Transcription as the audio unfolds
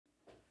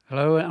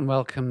Hello and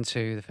welcome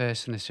to the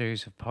first in a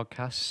series of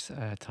podcasts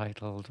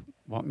titled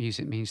What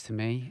Music Means to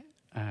Me,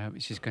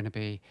 which is going to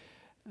be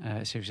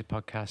a series of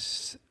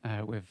podcasts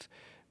with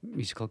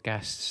musical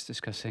guests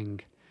discussing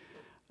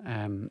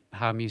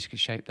how music has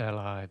shaped their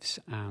lives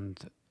and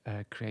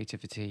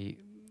creativity,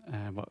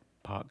 what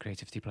part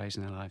creativity plays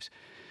in their lives.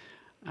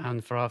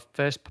 And for our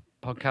first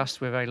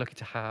podcast, we're very lucky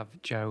to have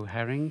Jo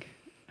Herring,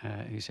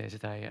 who's here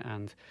today,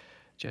 and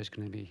Jo's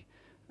going to be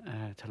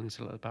telling us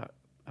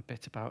a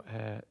bit about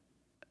her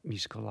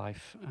musical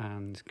life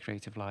and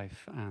creative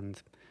life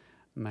and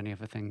many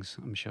other things,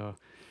 I'm sure.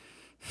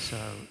 So,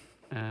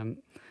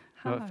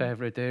 without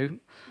further ado,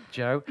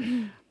 Jo.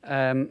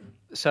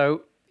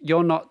 So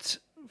you're not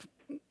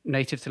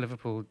native to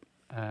Liverpool,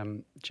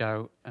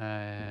 Jo.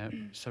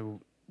 So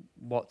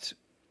what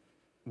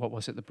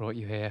was it that brought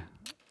you here?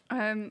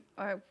 I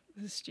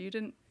was a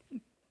student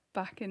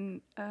back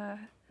in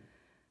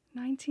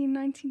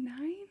 1999.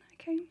 I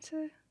came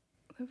to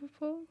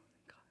Liverpool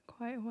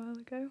quite a while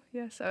ago.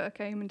 Yeah, so I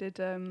came and did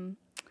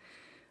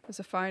as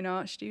a fine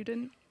art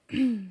student.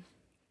 And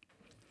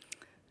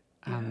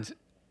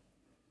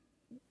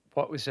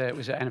what was it?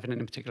 Was there anything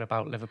in particular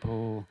about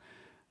Liverpool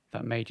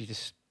that made you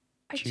just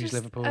choose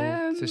Liverpool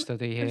to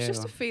study here? It was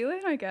just a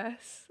feeling, I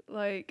guess.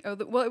 Like,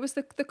 it was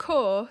the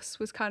course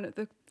was kind of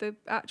the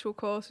actual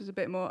course was a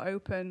bit more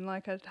open.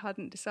 Like, I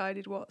hadn't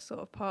decided what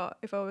sort of part.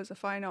 If I was a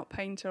fine art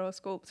painter or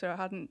sculptor, I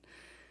hadn't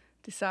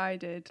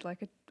decided.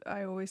 Like,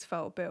 I always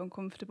felt a bit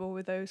uncomfortable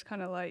with those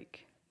kind of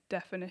like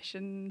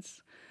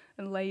definitions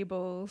and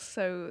labels.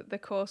 So the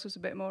course was a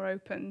bit more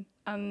open.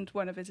 And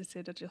when I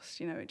visited, it just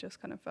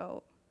kind of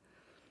felt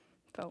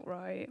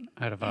right.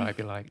 I had a vibe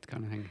you liked,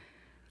 kind of thing.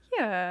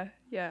 Yeah,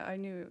 I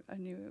knew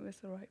it was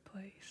the right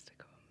place to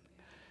come.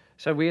 Yeah.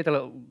 So we had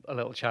a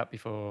little chat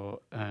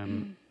before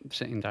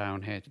sitting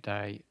down here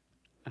today,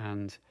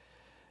 and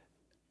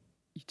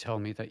you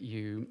told me that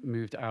you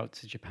moved out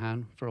to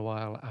Japan for a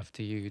while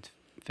after you'd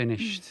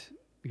finished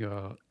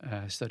your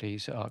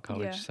studies at art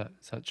college. Yeah.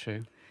 Is that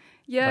true?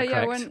 Yeah, is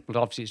that correct? When,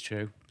 well, obviously it's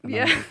true.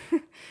 Yeah. I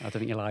don't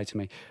think you lied to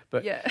me.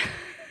 But yeah.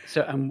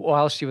 So, and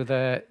whilst you were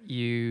there,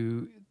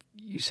 you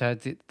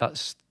said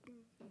that's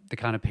the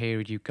kind of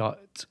period you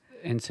got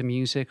into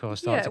music, or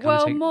started to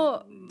start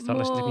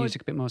listening to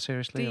music a bit more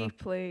seriously,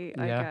 deeply,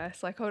 I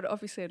guess. Like, I'd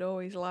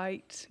always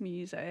liked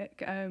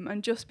music,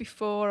 and just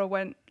before I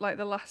went, like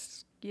the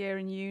last year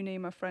in uni,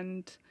 I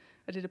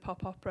did a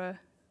pop opera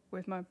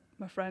with my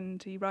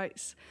friend. He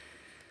writes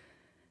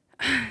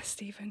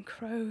Stephen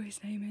Crow,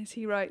 his name is.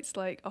 He writes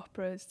like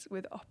operas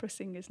with opera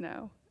singers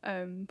now.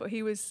 But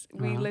we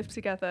lived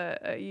together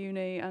at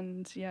uni,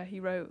 and he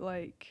wrote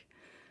like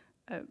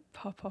a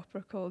pop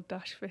opera called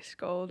Dash Fish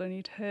Gold, and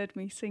he'd heard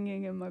me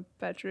singing in my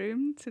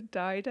bedroom to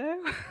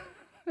Dido,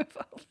 of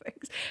all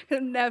things.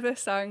 I've never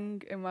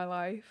sang in my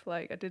life.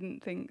 Like, I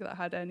didn't think that I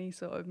had any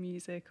sort of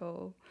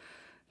musical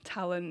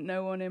talent.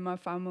 No one in my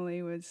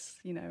family was,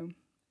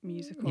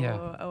 musical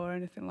or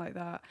anything like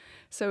that.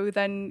 So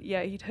then,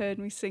 he'd heard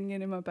me singing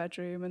in my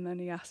bedroom, and then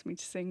he asked me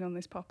to sing on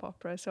this pop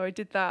opera. So I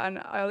did that, and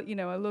I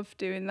love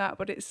doing that.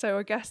 But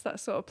I guess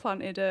that sort of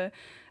planted a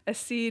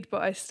seed,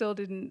 but I still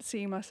didn't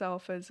see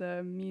myself as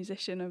a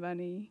musician of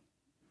any.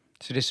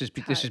 So this was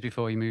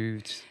before you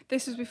moved.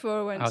 This was before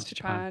I went to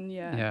Japan.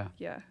 Yeah.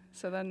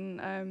 So then,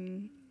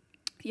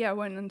 I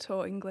went and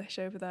taught English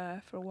over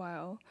there for a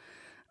while,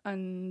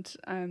 and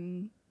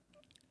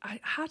I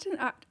hadn't.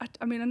 I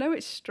mean, I know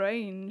it's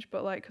strange,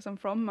 but like, because I'm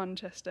from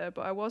Manchester,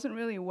 but I wasn't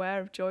really aware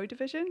of Joy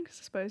Division, because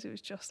I suppose it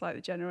was just like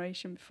the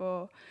generation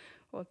before,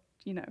 or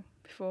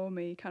before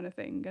me, kind of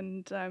thing,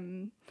 and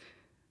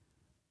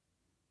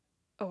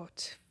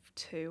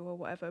two or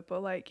whatever.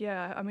 But like,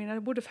 I mean, I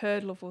would have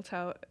heard Love Will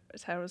Tear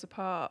Us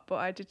Apart, but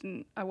I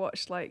didn't. I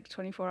watched like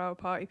 24-hour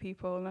Party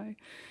People, and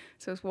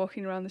so I was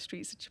walking around the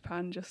streets of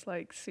Japan, just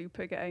like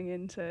super getting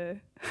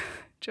into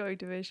Joy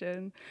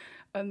Division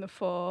and The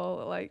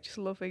Fall, like just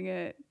loving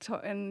it.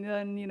 And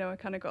then I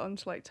kind of got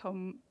onto like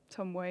Tom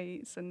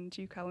Waits and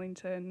Duke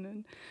Ellington,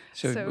 and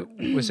so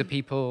was there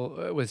people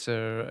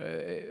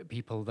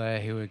there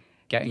who were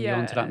getting you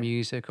onto that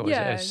music, or was it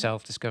a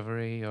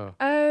self-discovery, or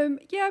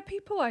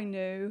people I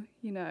knew,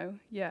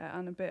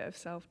 and a bit of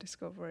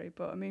self-discovery.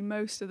 But I mean,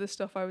 most of the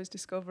stuff I was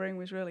discovering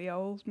was really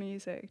old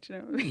music, do you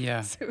know what I mean?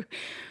 Yeah.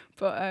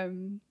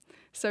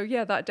 So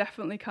that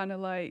definitely kind of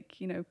like,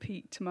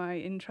 piqued my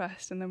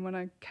interest. And then when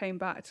I came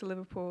back to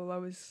Liverpool, I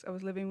was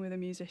living with a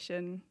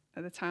musician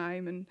at the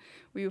time, and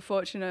we were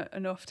fortunate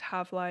enough to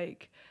have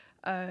like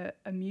a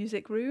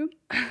music room.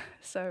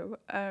 So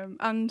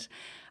and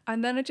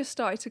then I just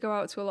started to go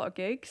out to a lot of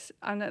gigs,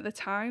 and at the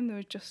time there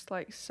was just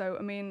so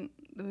many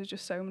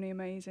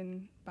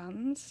amazing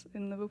bands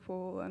in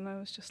Liverpool, and I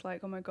was just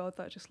like, oh my god,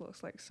 that just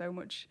looks like so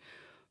much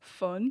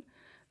fun.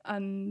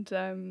 And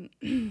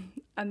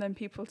and then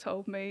people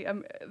told me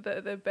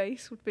that the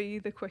bass would be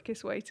the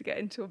quickest way to get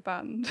into a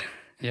band.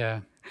 Yeah.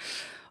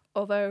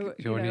 Although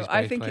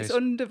I think it's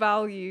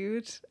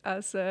undervalued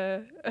as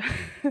the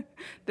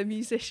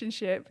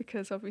musicianship,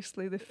 because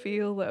obviously the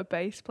feel that a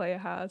bass player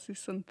has is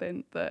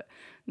something that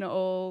not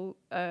all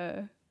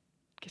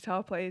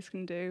guitar players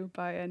can do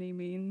by any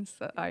means,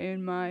 that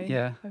in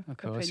my of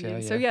course,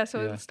 opinion. So I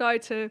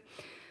started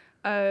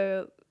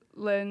to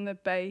learn the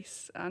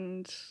bass,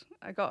 and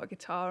I got a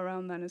guitar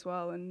around then as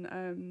well.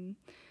 And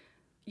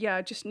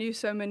I just knew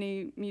so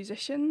many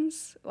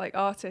musicians, like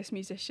artists,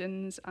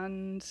 musicians,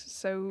 and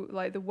so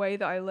like the way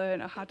that I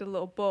learned, I had a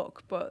little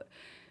book, but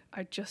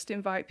I just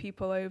invite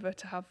people over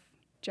to have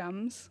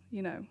jams,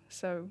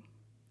 So.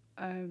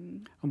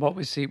 And what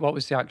was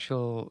the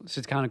actual?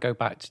 So to kind of go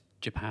back to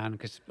Japan,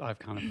 because I've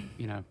kind of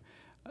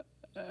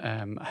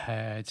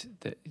heard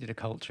that the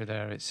culture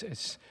there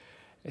it's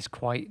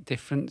quite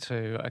different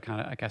to a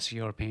kind of, I guess,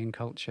 European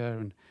culture.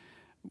 And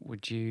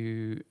would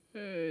you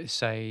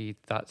say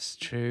that's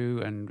true?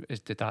 And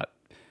did that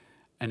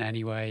in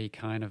any way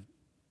kind of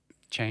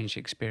change the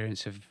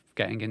experience of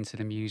getting into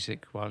the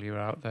music while you were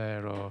out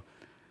there, or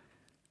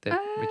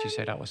would you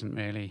say that wasn't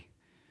really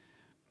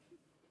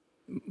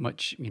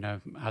much,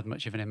 had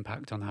much of an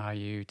impact on how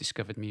you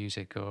discovered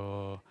music,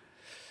 or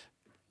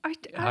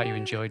how you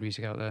enjoyed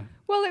music out there?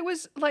 Well, it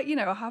was like,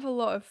 I have a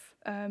lot of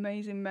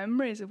amazing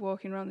memories of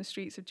walking around the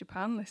streets of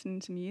Japan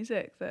listening to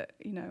music that,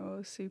 I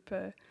was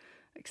super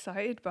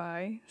excited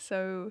by.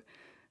 So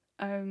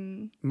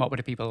what were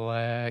the people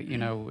I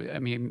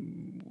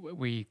mean,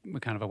 we're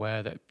kind of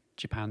aware that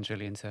Japan's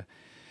really into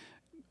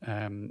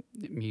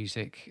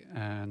music,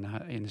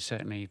 and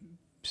certainly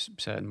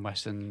certain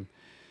Western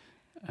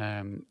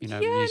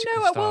musical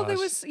stars. Well, there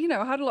was,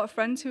 I had a lot of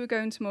friends who were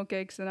going to more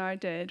gigs than I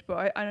did,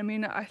 but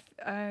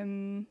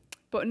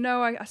but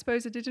no, I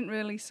suppose I didn't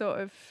really sort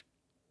of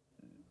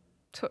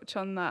touch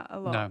on that a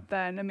lot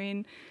then. I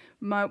mean,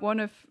 one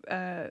of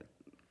the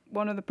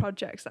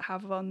projects that I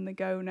have on the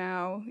go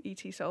now,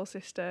 E.T Soul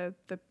Sistar,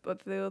 the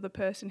other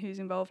person who's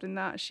involved in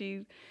that,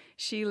 she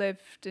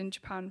lived in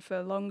Japan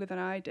for longer than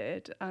I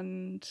did,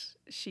 and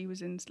she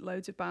was in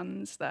loads of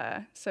bands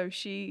there.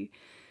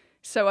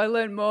 So I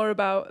learned more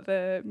about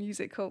the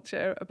music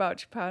culture about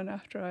Japan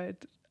after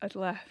I'd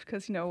left,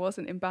 because I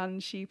wasn't in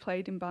bands. She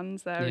played in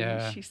bands there,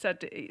 and she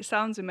said it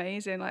sounds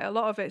amazing. Like, a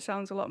lot of it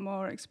sounds a lot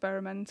more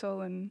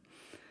experimental, and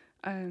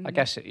I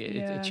guess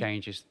it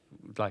changes,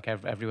 like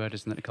everywhere,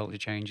 doesn't it? The culture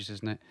changes,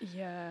 isn't it?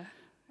 Yeah.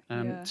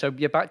 So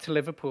you're back to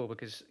Liverpool,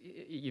 because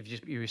you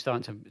were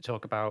starting to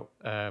talk about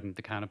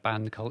the kind of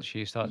band culture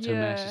you start to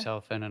immerse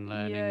yourself in, and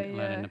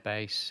learning the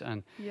bass.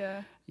 And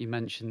you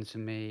mentioned to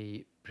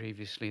me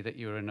previously that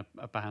you were in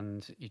a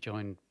band. You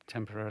joined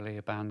temporarily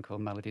a band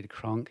called Melody de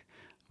Kronk,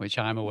 which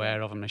I'm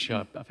aware of. I'm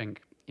sure. I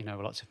think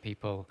lots of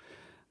people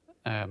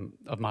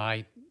of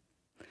my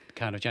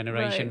kind of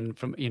generation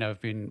from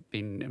have been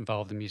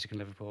involved in music in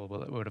Liverpool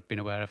would have been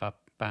aware of our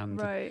band.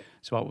 Right.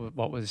 So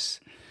what was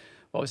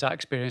that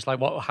experience like?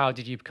 How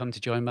did you come to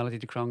join Melody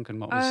de Kronk,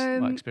 and what was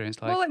that experience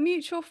like? Well, like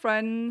mutual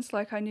friends.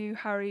 Like, I knew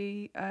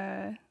Harry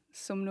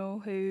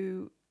Sumnall,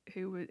 who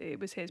it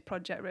was his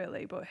project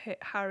really, but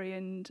Harry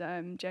and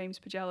James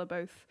Pagella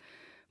both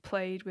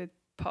played with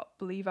Pop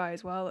Levi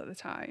as well at the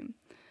time.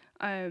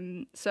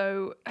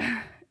 So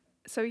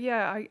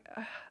yeah, I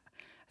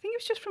think it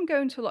was just from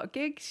going to a lot of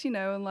gigs,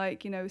 and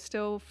like,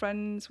 still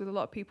friends with a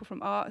lot of people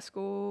from art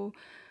school,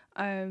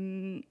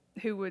 who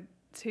were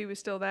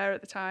still there at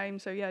the time.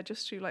 So yeah,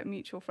 just through like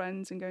mutual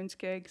friends and going to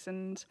gigs.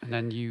 And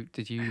then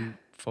did you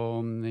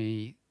form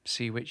the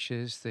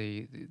SeaWitches,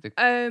 the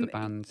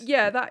band?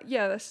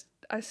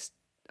 I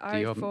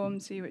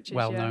formed SeaWitches.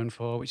 Well known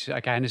for, which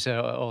again is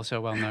also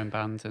a well known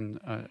band, and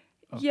in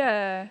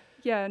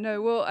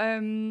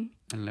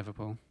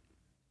Liverpool.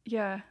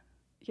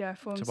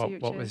 Formed so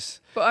SeaWitches. what was?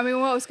 But I mean,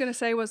 what I was going to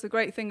say was, the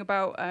great thing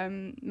about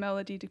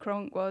Melody de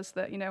Kronk was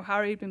that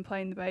Harry had been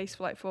playing the bass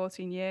for like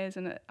 14 years,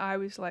 and I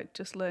was like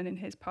just learning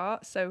his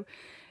part. So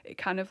it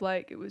kind of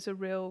like,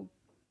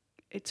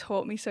 it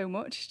taught me so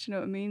much. Do you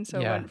know what I mean? So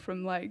I went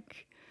from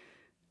like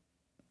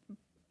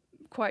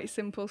quite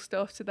simple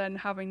stuff to then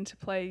having to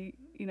play,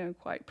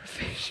 quite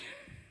proficient.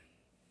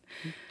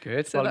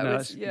 Good. So well, that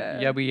was,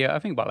 I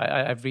think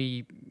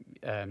every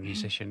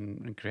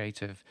musician and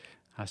creative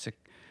has to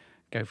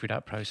go through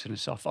that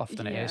process.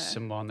 Often it is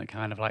someone that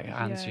kind of like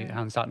hands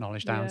that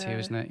knowledge down to you,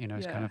 isn't it?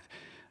 It's kind of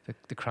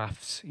the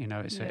crafts.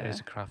 It is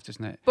a craft,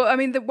 isn't it? But I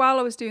mean, while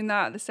I was doing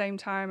that, at the same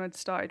time, I'd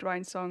started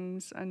writing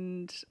songs,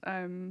 and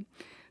then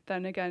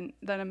I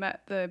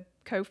met the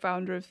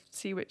co-founder of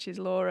SeaWitches,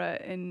 Laura,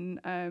 in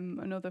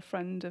another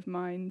friend of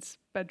mine's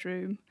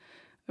bedroom,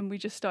 and we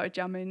just started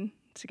jamming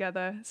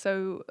together.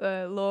 So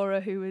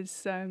Laura, who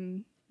was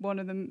one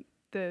of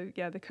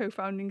the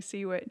co-founding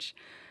SeaWitch,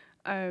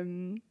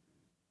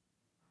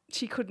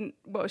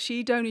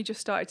 she'd only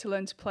just started to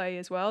learn to play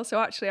as well.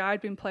 So actually,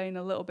 I'd been playing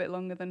a little bit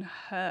longer than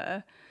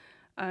her.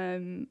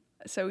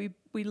 So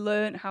we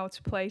learned how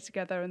to play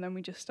together, and then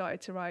we just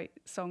started to write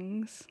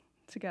songs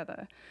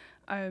together.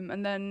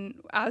 And then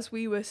as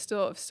we were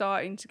sort of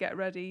starting to get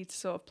ready to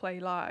sort of play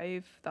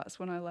live, that's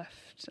when I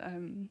left.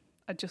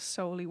 I just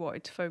solely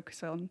wanted to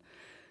focus on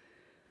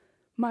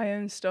my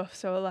own stuff,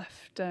 so I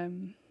left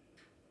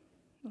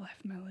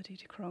Melody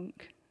de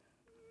Kronk.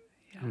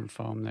 and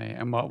form the.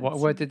 And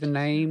where did the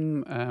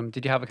name?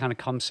 Did you have a kind of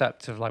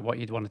concept of like what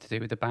you'd wanted to do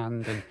with the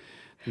band and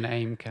the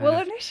name?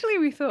 Initially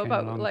we thought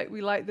about along. like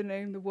we liked the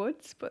name The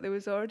Woods, but there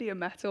was already a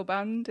metal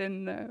band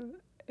in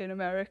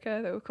America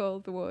that were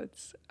called The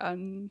Woods,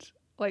 and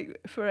like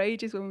for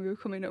ages when we were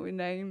coming up with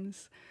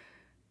names,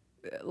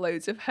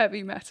 loads of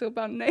heavy metal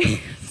band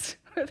names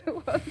were the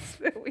ones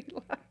that we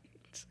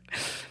liked.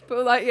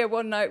 But like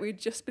one night we'd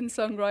just been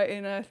songwriting,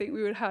 and I think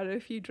we would had a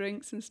few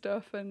drinks and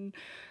stuff, and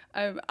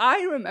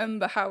I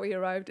remember how we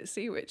arrived at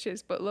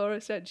SeaWitches, but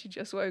Laura said she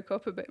just woke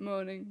up in the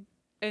morning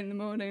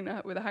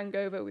with a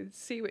hangover with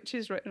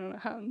SeaWitches written on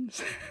her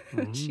hands.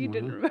 She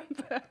didn't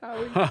remember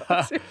how we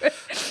got to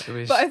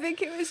it. But I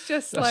think it was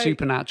just a like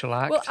supernatural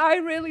act. Well, I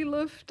really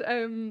loved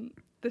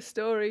the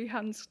story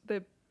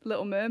the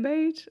Little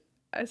Mermaid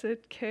as a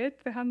kid,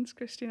 the Hans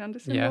Christian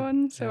Andersen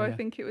one. So I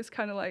think it was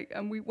kind of like,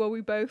 and we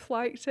both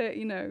liked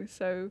it,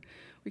 so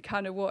we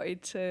kind of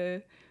wanted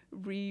to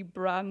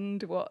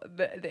rebrand what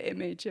the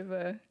image of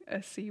a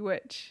sea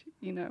witch,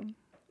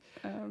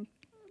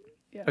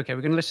 Okay,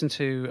 we're going to listen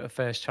to a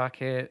first track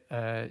here,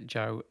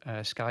 Joe,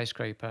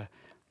 Skyscraper.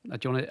 Do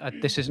you want to?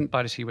 This isn't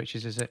by the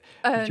SeaWitches, is it?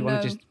 Do you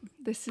want to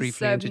just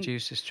briefly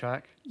introduce this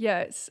track? Yeah,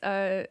 it's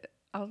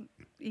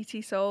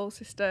E.T Soul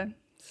Sistar,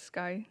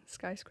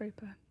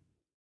 Skyscraper.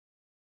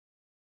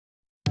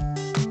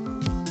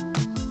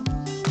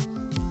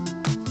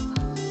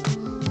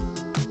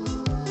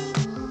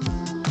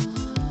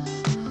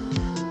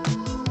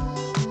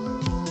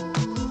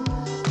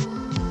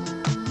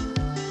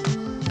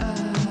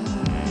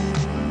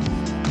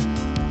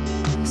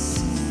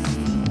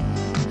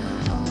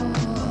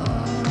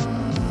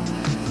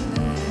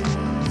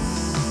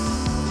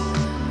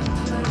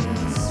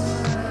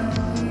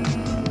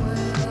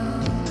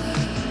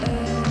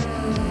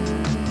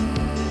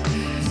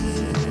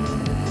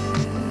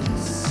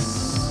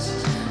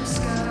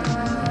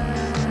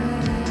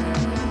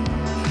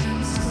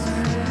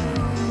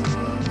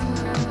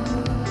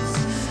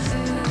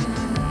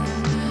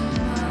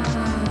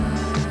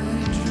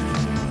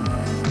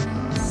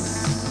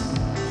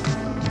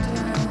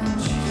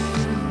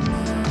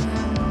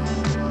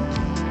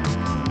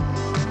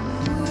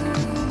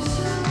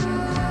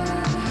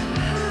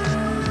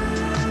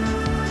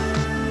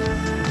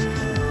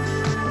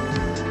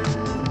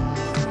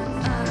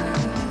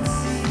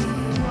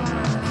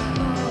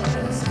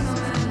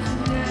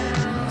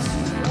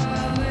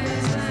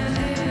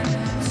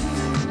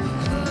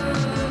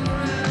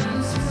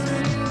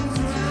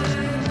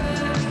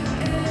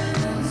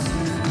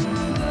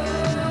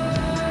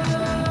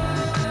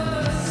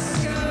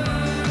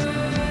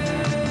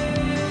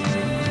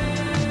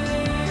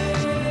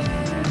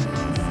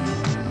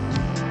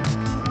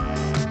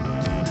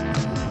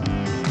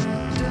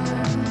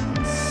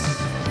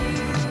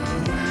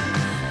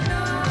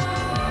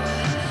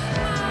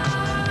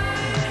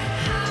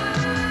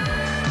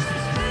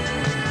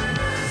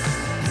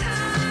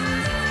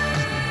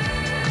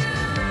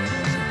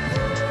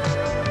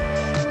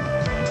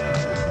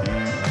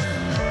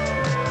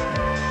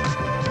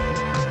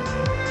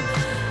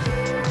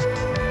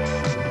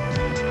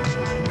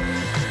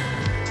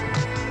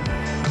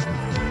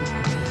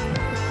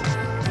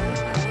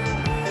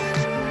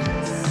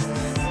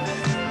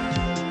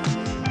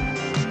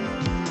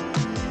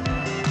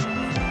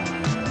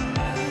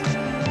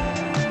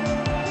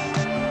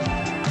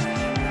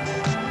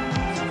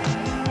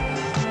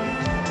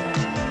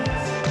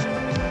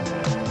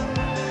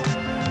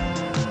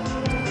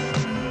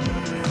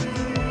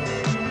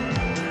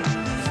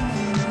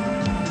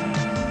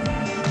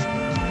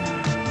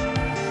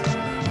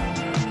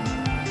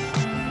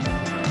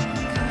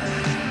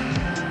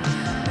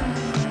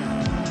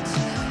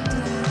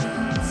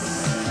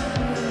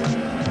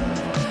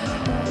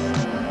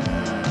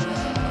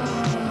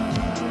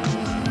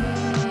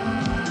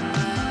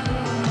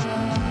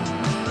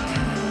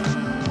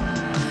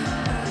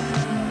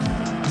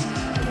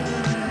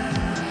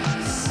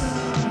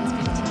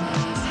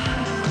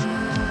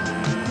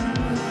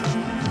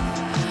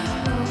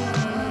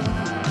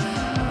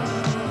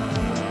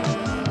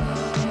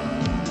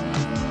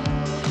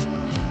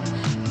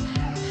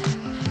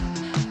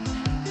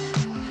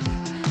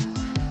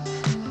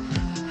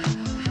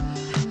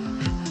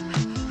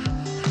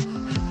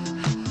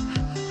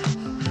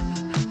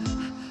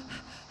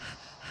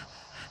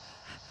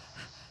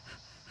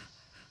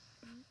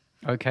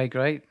 Okay,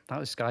 great. That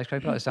was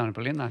Skyscraper. That sounded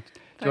brilliant.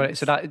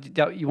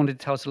 That you wanted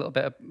to tell us a little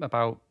bit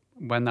about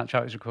when that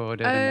track was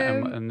recorded,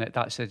 and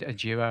that's a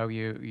duo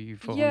you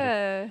formed.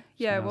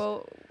 Yeah.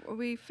 Well,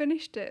 we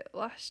finished it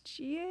last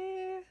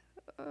year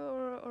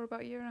or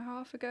about a year and a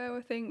half ago,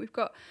 I think. We've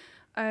got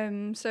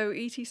so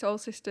E.T Soul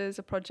Sistar is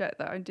a project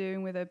that I'm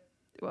doing with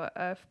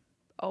a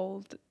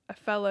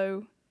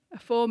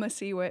former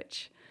Sea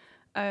Witch.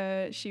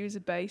 She was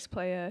a bass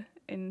player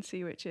in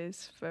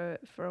SeaWitches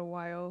for a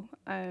while,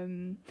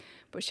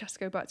 but she has to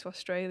go back to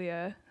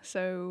Australia,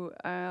 so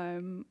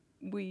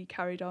we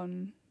carried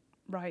on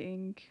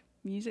writing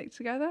music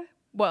together.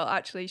 Well,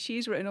 actually,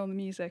 she's written all the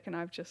music and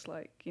I've just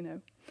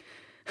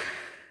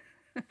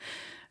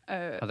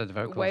How did the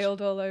vocals?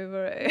 Wailed all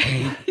over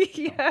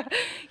it.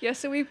 yeah.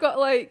 So we've got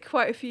like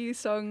quite a few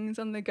songs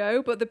on the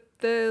go, but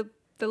the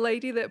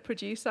lady that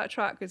produced that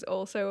track is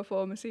also a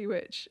former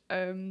SeaWitch,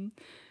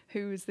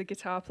 who was the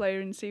guitar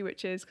player in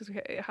SeaWitches, because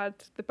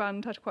the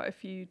band had quite a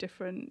few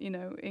different,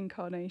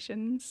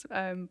 incarnations.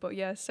 But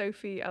yeah,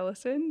 Sophie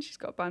Ellison, she's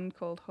got a band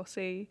called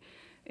Hussey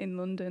in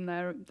London.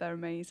 They're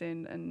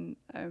amazing,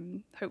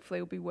 and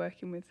hopefully we'll be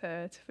working with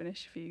her to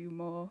finish a few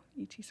more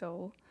E.T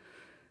Soul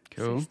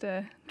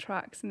Sistar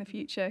tracks in the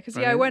future. Because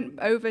I went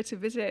over to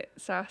visit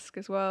Sask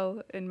as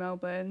well in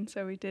Melbourne,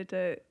 so we did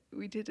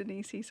an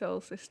E.T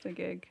Soul Sistar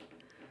gig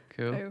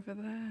over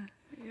there.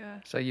 Yeah.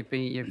 So you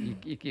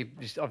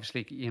just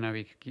obviously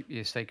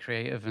you stay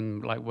creative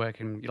and like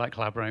working, you like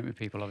collaborating with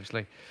people,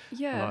 obviously.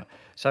 Yeah.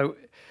 So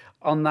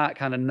on that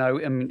kind of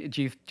note, I mean,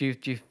 do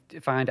you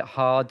find it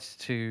hard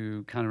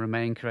to kind of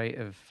remain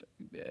creative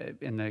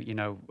in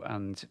the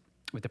and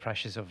with the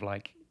pressures of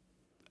like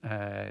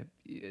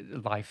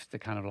life, the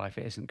kind of life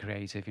it isn't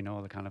creative,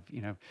 the kind of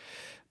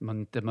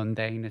the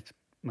mundane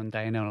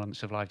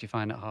elements of life? Do you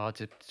find it hard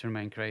to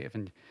remain creative,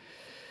 and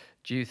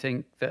do you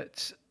think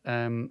that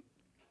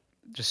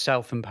just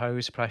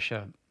self-imposed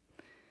pressure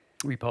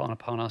we put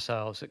upon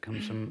ourselves that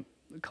comes from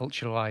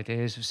cultural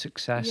ideas of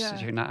success, do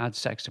you think that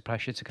adds extra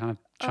pressure to kind of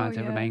trying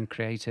to remain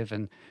creative,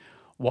 and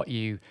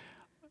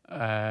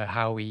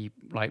how we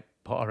like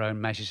put our own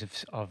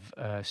measures of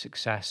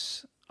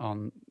success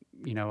on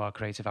our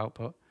creative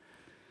output?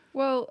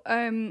 Well,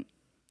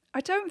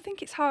 I don't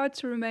think it's hard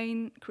to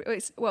remain.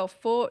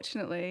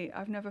 Fortunately,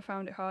 I've never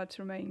found it hard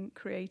to remain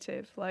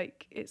creative.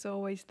 Like, it's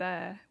always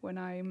there when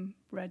I'm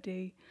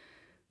ready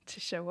to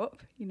show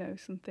up.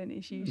 Something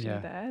is usually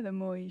there the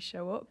more you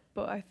show up.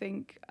 But I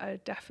think I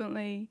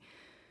definitely,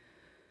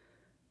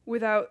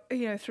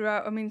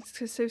 throughout, I mean,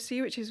 so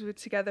SeaWitches were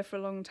together for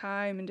a long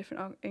time in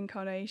different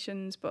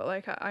incarnations, but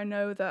like I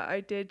know that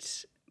I did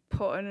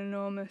put an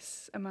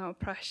enormous amount of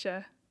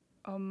pressure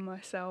on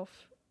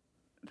myself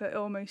that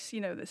almost,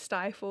 that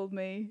stifled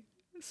me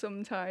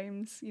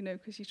sometimes,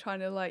 because you're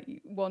trying to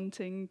like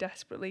wanting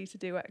desperately to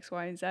do X,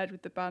 Y, and Z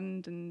with the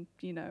band, and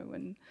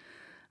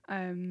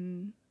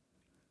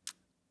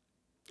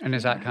and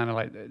is that kind of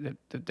like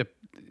the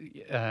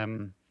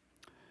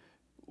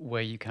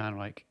where you kind of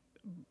like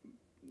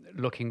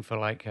looking for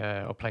like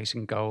or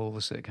placing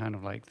goals that kind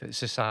of like the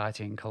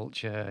society and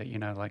culture,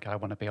 like I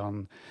want to be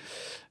on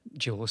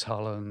Jules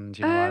Holland,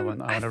 I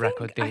want a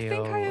record deal. I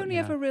think I only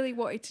ever really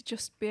wanted to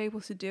just be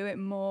able to do it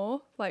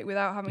more, like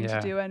without having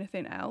to do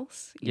anything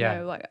else.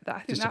 Like that. I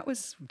think just that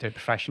was do it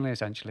professionally,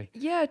 essentially.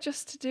 Yeah,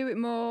 just to do it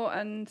more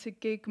and to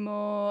gig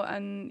more,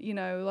 and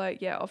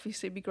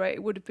obviously it'd be great.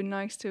 It would have been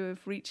nice to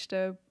have reached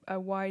a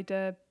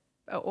wider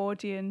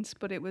audience,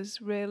 but it was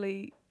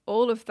really,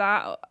 all of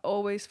that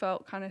always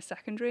felt kind of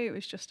secondary. It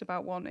was just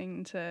about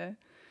wanting to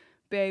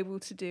be able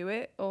to do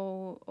it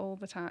all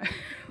the time.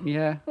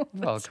 Yeah,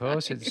 well, of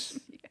course,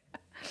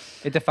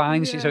 it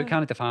defines you. So it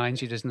kind of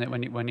defines you, doesn't it?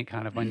 When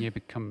you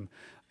become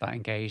that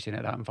engaged in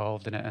it, that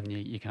involved in it, and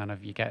you're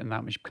getting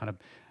that much kind of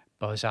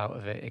buzz out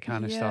of it. It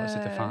kind of starts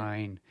to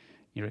define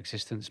your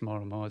existence more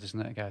and more, doesn't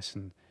it? I guess.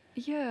 And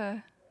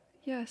I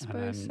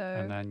suppose so.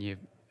 And then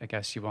I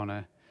guess you want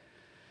to.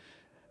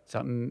 Does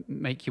that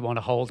make you want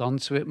to hold on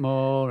to it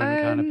more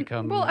and kind of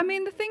become? Well, I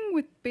mean, the thing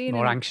with being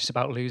more anxious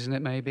about losing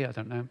it, maybe, I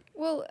don't know.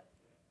 Well,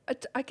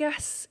 I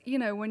guess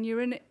when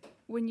you're in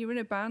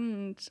a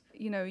band,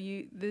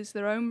 there's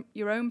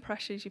your own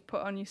pressures you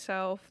put on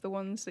yourself, the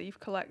ones that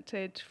you've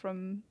collected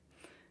from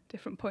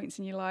different points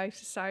in your life,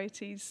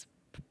 society's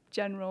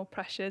general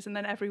pressures, and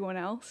then everyone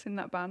else in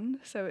that band.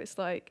 So it's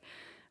like,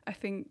 I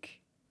think,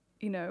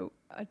 I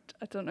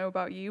don't know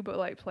about you, but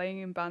like playing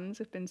in bands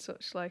have been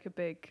such like a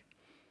big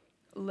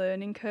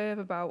learning curve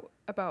about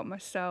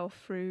myself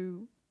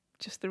through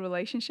just the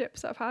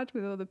relationships that I've had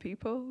with other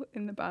people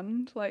in the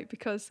band, like,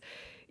 because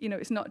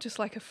it's not just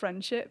like a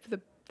friendship.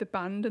 The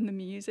band and the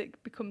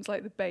music becomes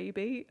like the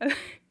baby. Do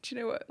you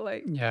know what,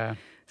 like?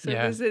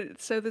 There's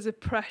a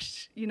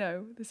pressure,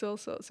 there's all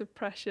sorts of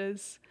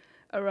pressures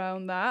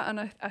around that, and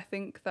I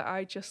think that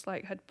I just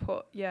like had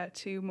put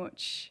too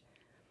much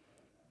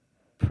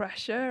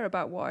pressure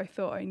about what I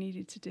thought I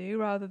needed to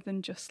do, rather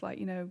than just like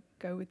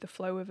go with the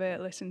flow of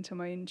it, listen to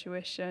my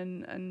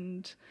intuition,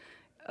 and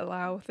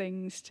allow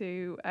things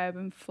to ebb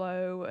and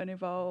flow and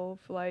evolve.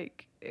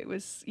 Like, it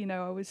was,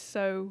 I was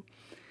so,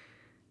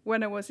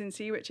 when I was in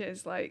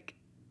SeaWitches, like,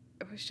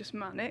 I was just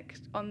manic,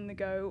 on the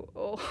go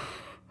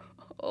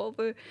all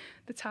the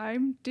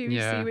time, doing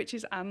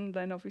SeaWitches, and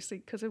then obviously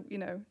because of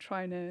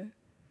trying to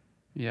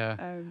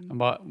and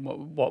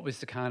what was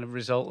the kind of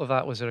result of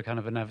that? Was there a kind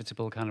of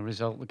inevitable kind of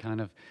result,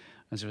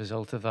 as a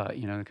result of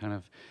that, kind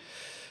of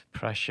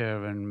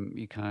pressure, and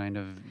you kind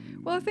of?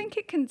 Well, I think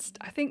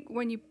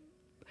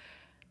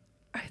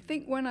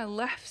when I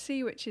left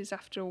SeaWitches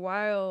after a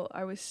while,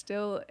 I was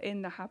still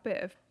in the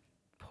habit of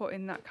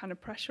putting that kind of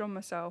pressure on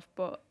myself,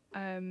 but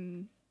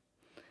and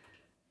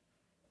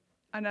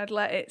I'd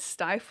let it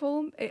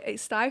stifle. It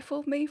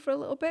stifled me for a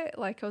little bit.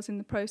 Like, I was in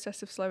the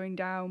process of slowing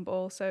down, but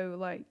also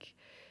like,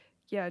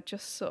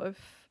 just sort of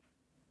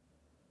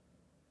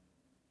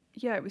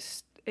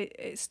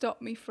it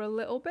stopped me for a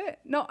little bit.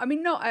 Not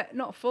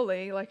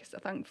fully. Like,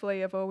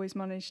 thankfully, I've always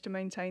managed to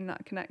maintain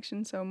that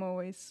connection. So I'm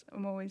always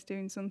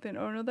doing something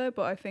or another.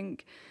 But I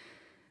think,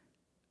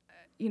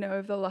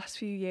 over the last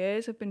few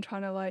years, I've been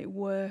trying to like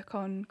work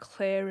on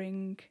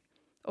clearing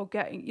or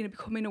getting,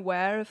 becoming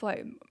aware of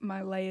like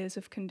my layers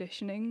of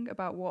conditioning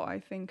about what I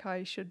think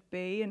I should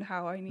be and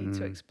how I need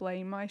to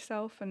explain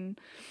myself and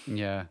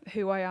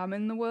who I am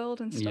in the world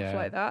and stuff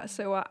like that.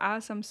 So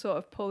as I'm sort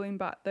of pulling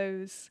back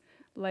those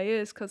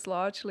layers, because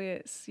largely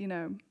it's,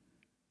 bullshit.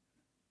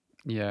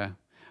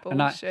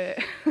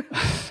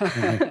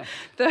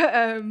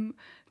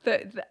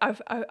 That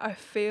I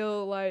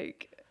feel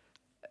like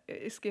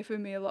it's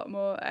given me a lot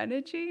more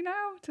energy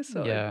now to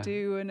sort of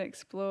do and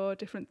explore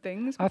different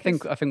things. I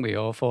think we've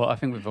all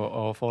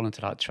fallen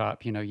into that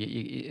trap.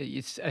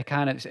 It's a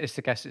kind of, it's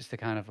the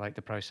kind of like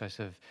the process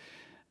of,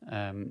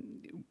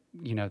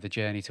 the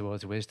journey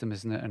towards wisdom,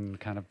 isn't it? And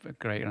kind of a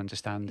greater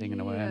understanding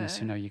and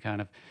awareness.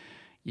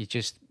 You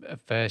just,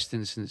 at first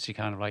instance, you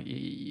kind of like,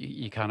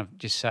 you kind of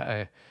just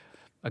set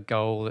a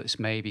goal that's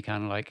maybe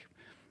kind of like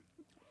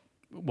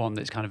one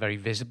that's kind of very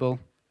visible,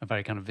 a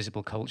very kind of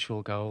visible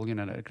cultural goal,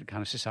 that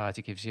kind of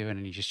society gives you, and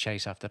then you just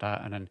chase after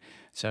that, and then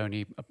it's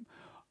only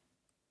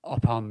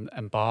upon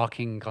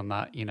embarking on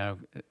that,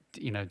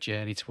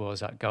 journey towards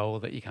that goal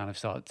that you kind of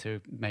start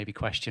to maybe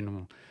question,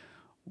 well,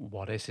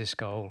 what is this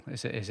goal?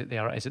 Is it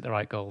the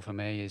right goal for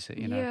me? Is it,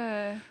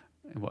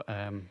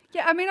 I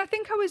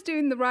think I was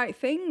doing the right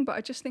thing, but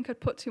I just think I'd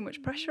put too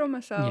much pressure on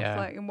myself,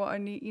 like, and what I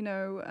need,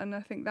 and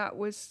I think that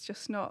was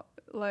just not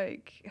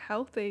like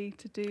healthy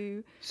to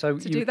do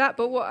that.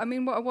 But what I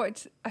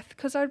wanted,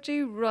 because I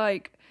do,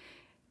 like,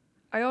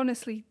 I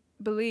honestly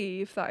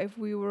believe that if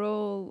we were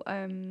all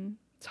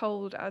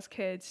told as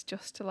kids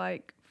just to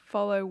like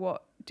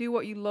do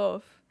what you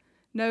love,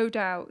 no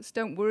doubts,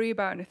 don't worry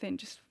about anything,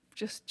 just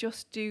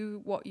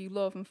do what you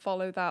love and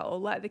follow that, or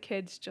let the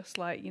kids just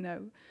like,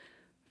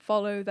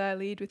 follow their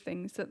lead with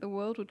things, that the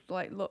world would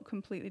like look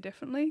completely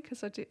differently.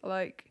 Because I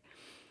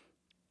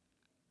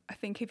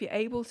think if you're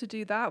able to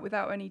do that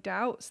without any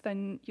doubts,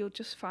 then you'll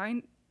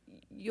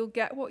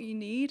get what you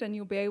need, and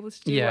you'll be able to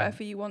do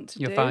whatever you want to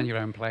do. You'll find your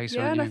own place.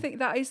 Yeah, and I think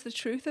that is the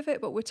truth of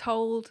it. But we're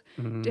told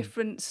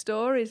different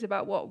stories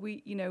about what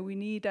we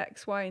need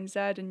X, Y, and Z,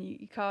 and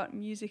you can't.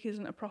 Music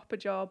isn't a proper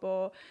job,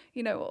 or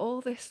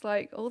all these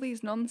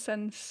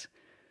nonsense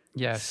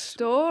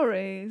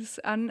stories,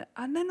 and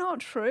they're not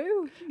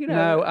true.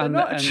 They're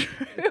not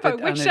true. I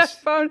wish I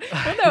found.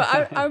 Well,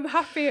 no, I'm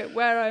happy at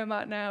where I'm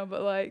at now,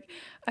 but like,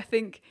 I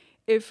think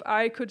if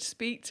I could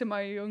speak to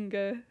my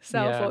younger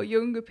self or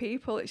younger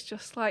people, it's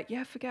just like,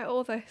 forget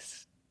all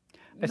this.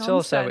 It's nonsense.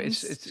 Also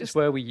it's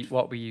where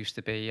what we used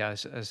to be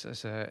as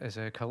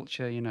a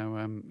culture.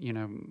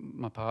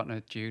 My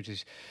partner Jude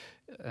is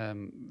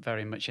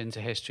very much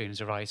into history, and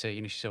as a writer,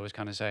 she's always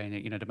kind of saying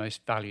that, the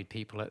most valued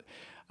people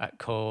at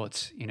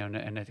court, in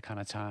the kind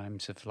of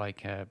times of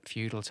like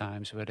feudal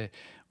times were the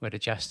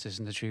jesters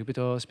and the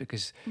troubadours,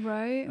 because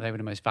they were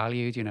the most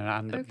valued,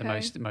 and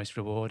the most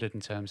rewarded in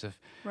terms of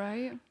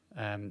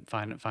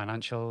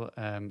financial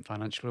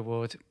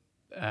reward,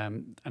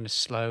 and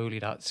slowly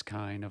that's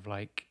kind of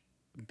like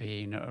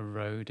being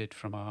eroded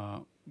from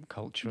our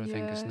culture, I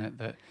think, isn't it?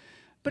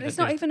 But it's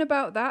not even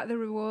about that, the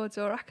rewards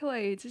or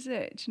accolades, is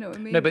it? Do you know what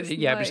I mean? No, but but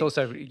it's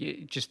also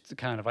just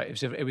kind of like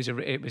it was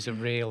a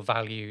real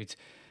valued,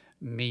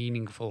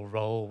 meaningful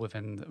role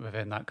within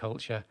that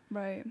culture,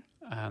 right?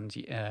 And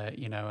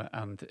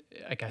and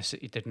I guess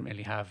it didn't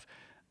really have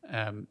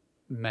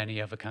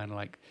many other kind of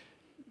like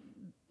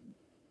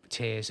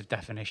tiers of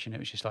definition. It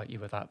was just like you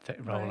were that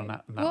role, and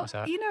that was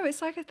that.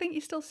 It's like, I think you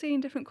still see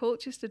in different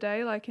cultures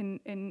today, like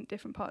in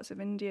different parts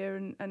of India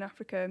and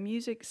Africa,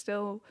 music's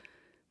still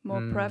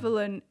more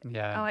prevalent. And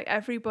like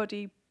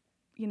everybody,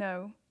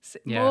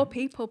 more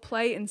people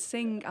play and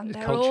sing, and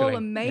they're all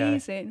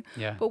amazing.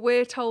 But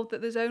we're told that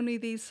there's only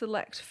these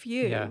select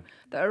few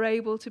that are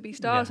able to be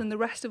stars, and the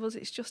rest of us,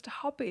 it's just a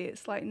hobby.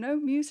 It's like, no,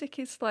 music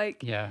is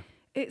like,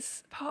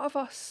 it's part of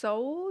our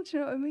soul. Do you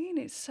know what I mean?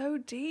 It's so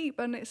deep,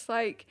 and it's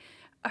like,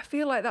 I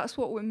feel like that's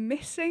what we're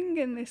missing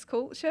in this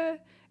culture,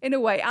 in a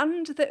way.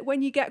 And that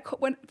when you get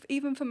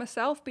even for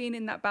myself, being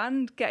in that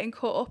band, getting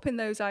caught up in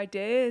those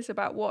ideas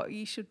about what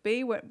you should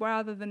be,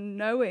 rather than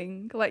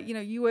knowing, like,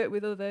 you work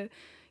with other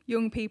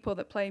young people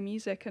that play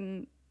music,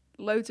 and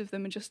loads of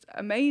them are just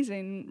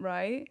amazing,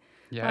 right?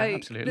 Yeah, like,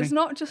 absolutely. There's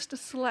not just a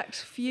select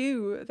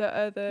few that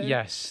are the...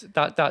 Yes,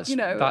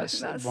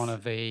 that's one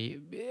of the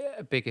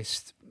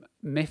biggest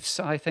myths,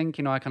 I think.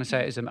 I kind of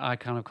say it as I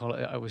kind of call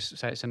it, I always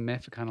say it's a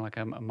myth, kind of like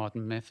a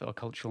modern myth or a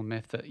cultural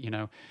myth that,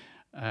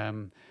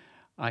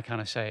 I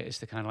kind of say it's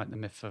the kind of like the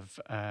myth of,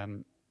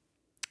 kind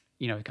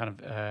of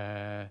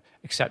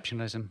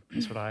exceptionalism.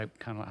 That's what I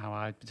kind of like how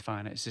I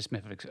define it. It's this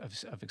myth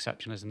of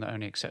exceptionalism, that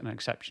only an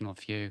exceptional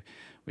few,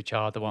 which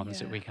are the ones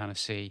that we kind of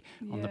see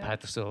on the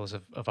pedestals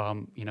of our,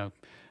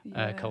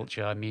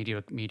 culture,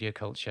 media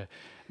culture.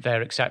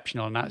 They're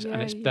exceptional, and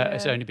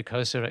it's only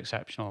because they're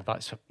exceptional.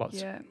 That's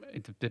what's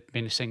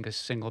been the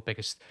single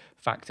biggest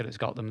factor that's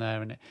got them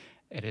there. And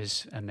it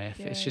is a myth.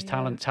 Yeah, It's just yeah.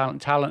 talent,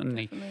 and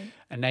the Definitely.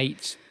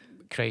 innate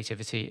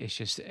creativity is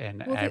just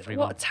in Well,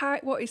 everyone.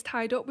 what is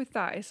tied up with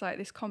that is like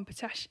this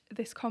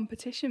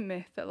competition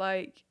myth that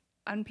like,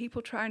 and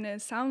people trying to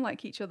sound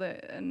like each other,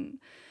 and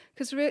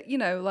because you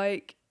know,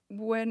 like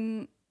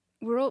when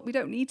we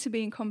don't need to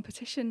be in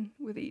competition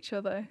with each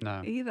other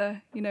No.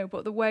 either, you know,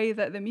 but the way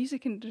that the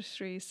music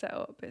industry is set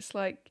up, it's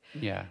like,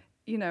 Yeah.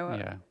 you know,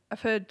 Yeah. I've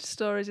heard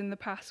stories in the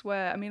past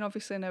where, I mean,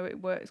 obviously I know it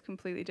works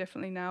completely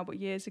differently now, but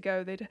years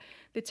ago they'd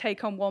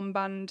take on one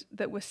band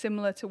that was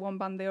similar to one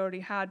band they already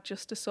had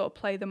just to sort of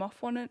play them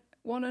off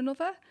one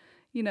another,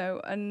 you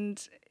know,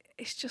 and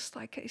it's just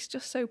like, it's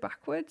just so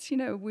backwards, you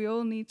know. We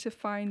all need to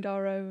find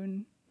our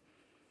own,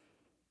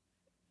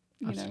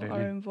 you know, our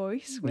Absolutely. own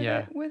voice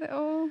Yeah. with it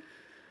all.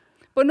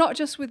 But not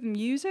just with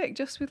music,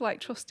 just with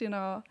like trusting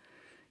our,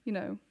 you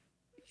know,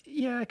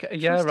 Yeah.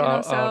 trusting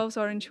ourselves,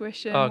 our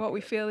intuition, what we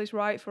feel is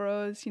right for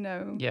us, you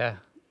know. Yeah,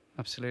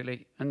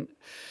 absolutely. And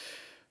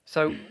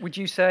so would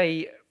you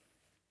say,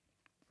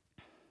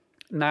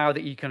 now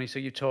that you kind of, so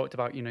you talked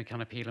about, you know,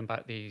 kind of peeling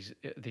back these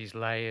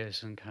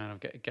layers and kind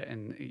of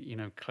getting, you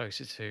know,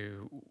 closer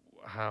to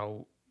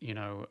how, you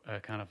know,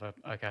 kind of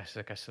I guess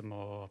a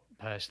more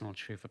personal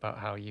truth about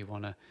how you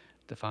want to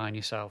define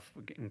yourself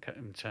in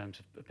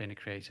terms of being a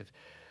creative.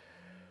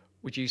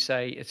 Would you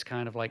say it's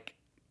kind of like,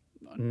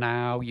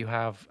 now you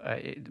have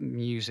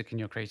music, and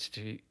your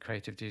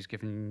creativity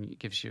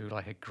gives you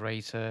like a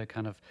greater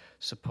kind of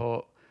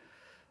support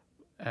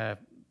uh,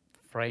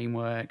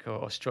 framework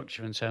or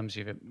structure in terms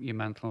of your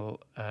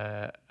mental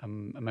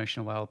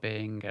emotional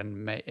well-being,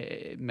 and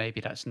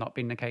maybe that's not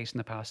been the case in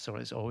the past, or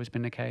it's always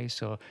been the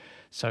case, or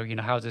so, you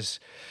know, how does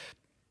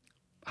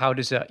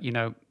that, you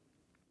know,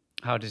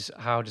 how does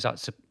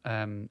that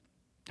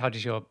how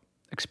does your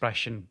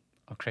expression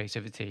of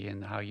creativity,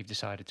 and how you've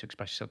decided to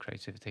express your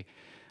creativity,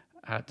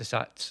 how does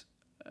that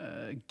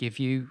give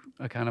you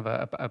a kind of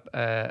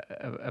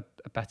a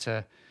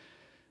better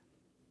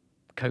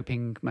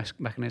coping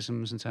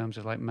mechanisms in terms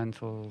of like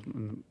mental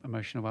and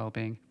emotional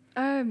well-being?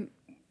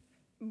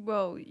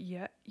 Well,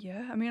 yeah.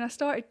 I mean, I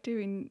started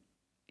doing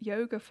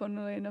yoga,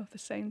 funnily enough, the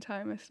same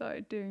time I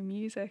started doing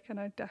music, and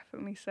I'd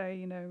definitely say,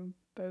 you know,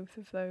 both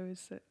of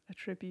those are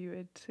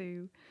attributed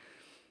to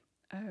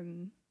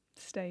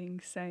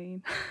staying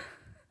sane.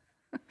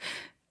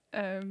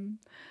 um,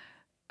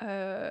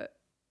 uh,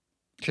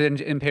 So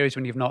in periods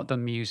when you've not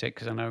done music,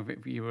 because I know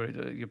you were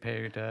your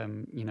period,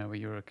 you know, where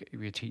you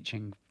were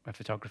teaching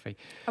photography,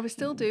 I was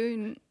still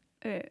doing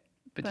it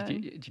but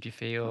then. did you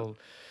feel,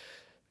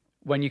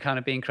 when you're kind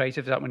of being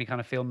creative, is that when you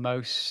kind of feel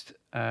most,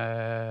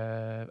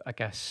 I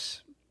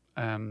guess,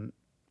 I'm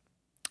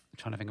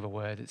trying to think of a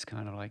word. It's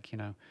kind of like, you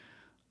know,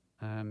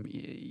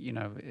 you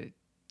know,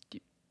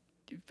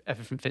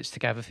 everything fits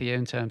together for you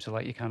in terms of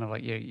like your kind of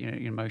like your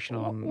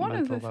emotional and One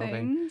of mental the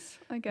well-being. things,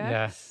 I Yeah.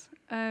 guess.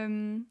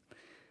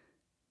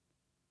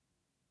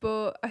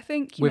 But I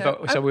think, you With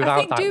know, so I without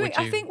think that, doing, would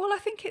you? I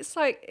think it's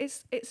like,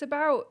 it's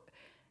about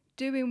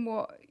doing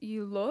what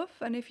you love,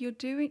 and if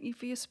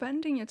you're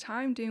spending your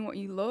time doing what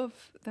you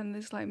love, then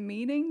there's like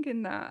meaning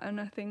in that, and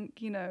I think,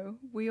 you know,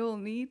 we all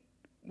need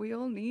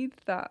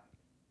that,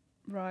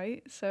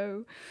 right?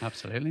 So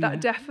Absolutely, that yeah.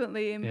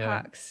 definitely Yeah.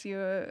 impacts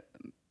your,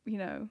 you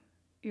know,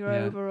 your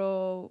Yeah.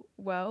 overall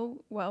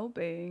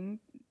well-being,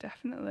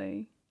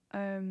 definitely.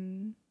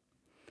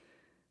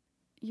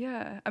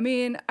 Yeah, I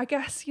mean, I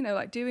guess, you know,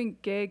 like doing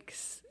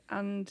gigs,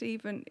 and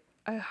even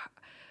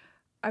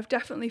I've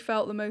definitely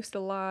felt the most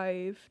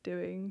alive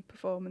doing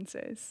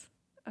performances.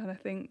 And I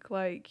think,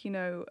 like, you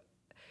know,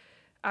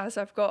 as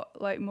I've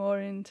got like more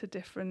into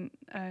different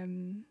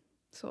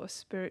sort of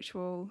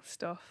spiritual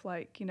stuff,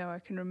 like, you know, I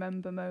can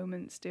remember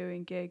moments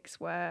doing gigs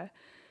where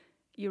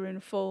you're in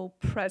full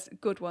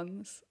good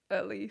ones,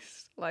 at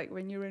least, like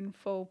when you're in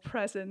full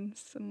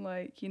presence, and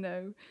like, you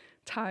know,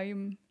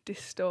 time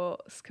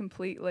distorts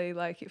completely,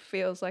 like it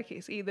feels like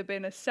it's either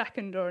been a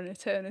second or an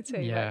eternity,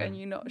 like, Yeah. and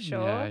you're not Yeah.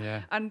 sure,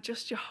 Yeah. and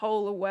just your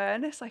whole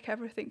awareness, like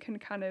everything can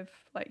kind of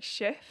like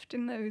shift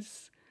in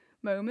those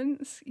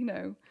moments, you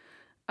know.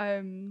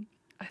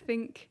 I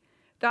think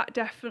that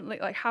definitely,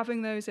 like,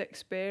 having those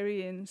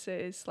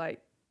experiences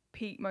like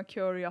piqued my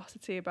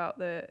curiosity about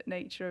the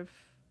nature of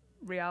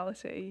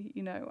reality,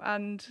 you know,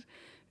 and,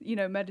 you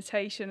know,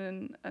 meditation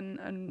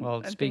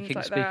Well, and things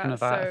like speaking that. of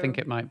that, I think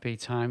So it might be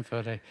time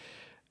for the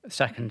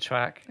second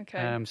track.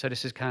 okay, So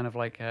this is kind of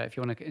like, if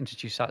you want to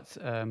introduce that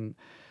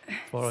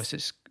for us,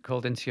 it's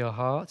called "Into Your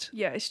Heart."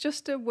 yeah, it's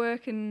just a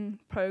work in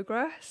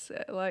progress,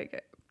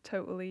 like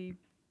totally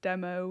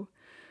demo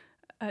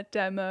a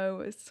demo,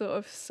 it's sort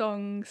of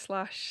song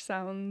slash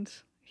sound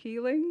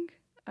healing,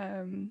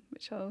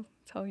 which I'll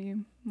tell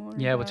you more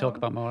Yeah, we'll talk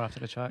about. about more after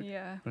the track.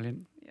 Yeah,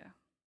 Brilliant. yeah.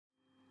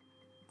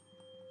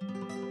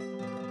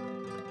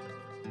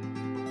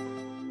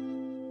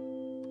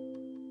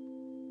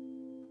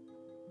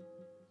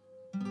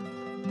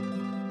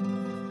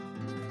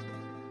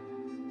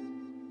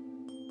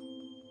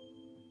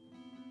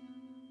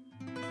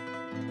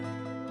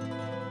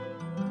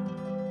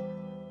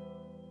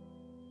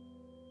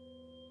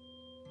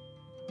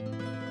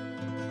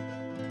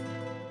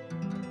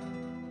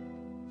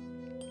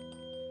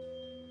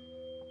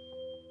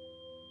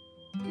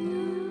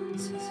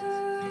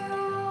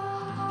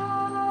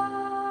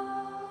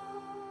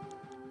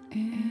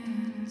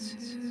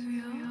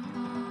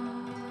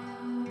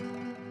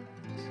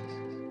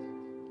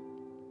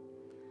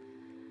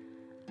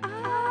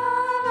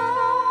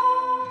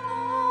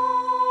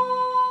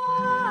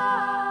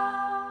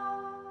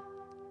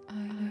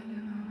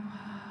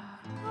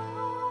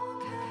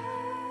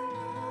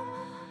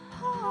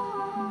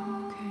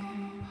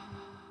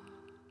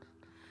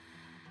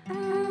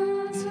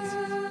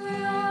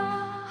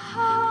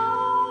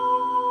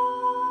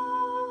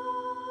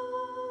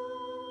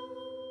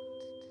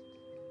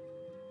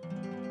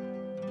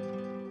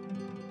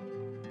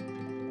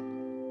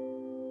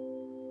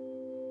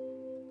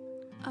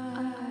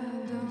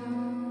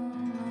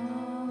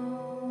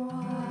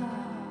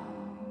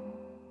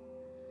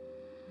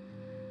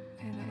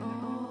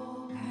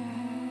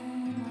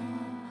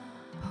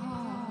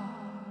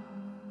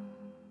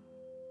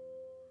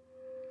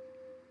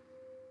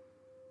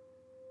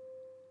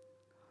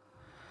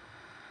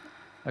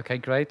 Okay,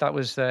 great. That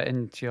was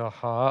Into Your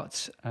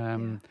Heart.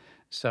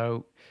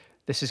 So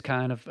this is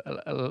kind of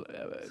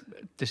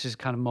this is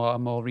kind of a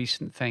more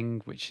recent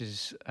thing, which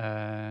is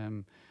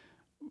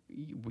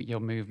your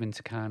movement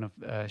to kind of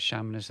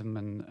shamanism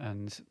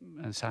and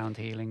sound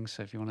healing.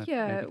 So if you want to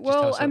Yeah, maybe just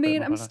tell well, us a I little bit mean,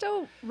 more I'm about that.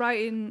 still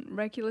writing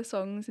regular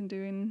songs and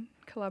doing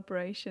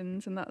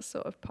collaborations, and that's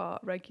sort of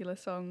part regular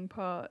song,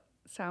 part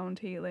sound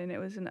healing. It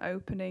was an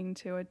opening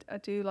to, I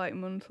do like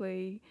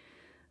monthly,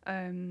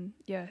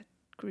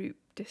 group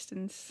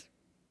distance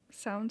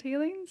sound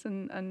healings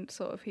and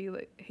sort of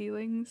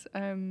healings.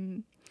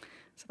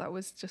 So that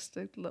was just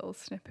a little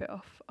snippet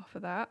off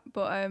of that.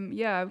 But I'm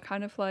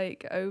kind of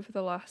like over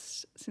the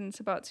last, since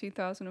about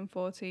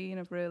 2014,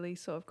 I've really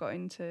sort of got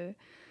into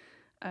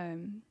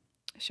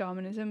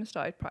shamanism. I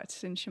started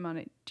practicing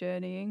shamanic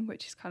journeying,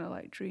 which is kind of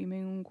like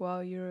dreaming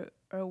while you're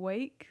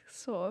awake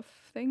sort of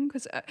thing.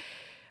 Because I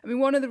mean,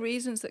 one of the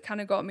reasons that kind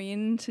of got me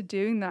into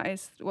doing that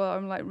is, well,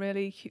 I'm like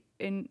really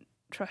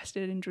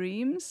interested in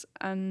dreams,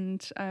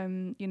 and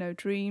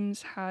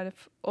dreams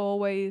have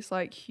always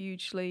like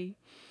hugely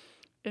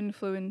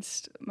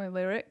influenced my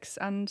lyrics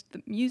and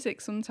the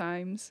music.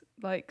 Sometimes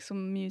like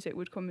some music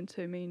would come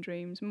into me in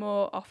dreams.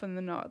 More often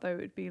than not, though,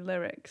 it would be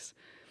lyrics.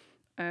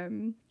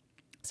 So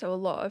a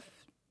lot of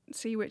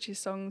SeaWitches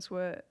songs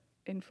were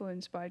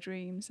influenced by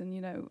dreams,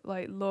 and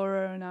like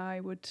Laura and I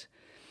would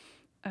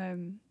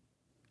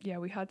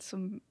we had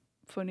some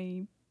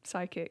funny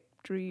psychic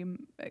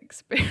dream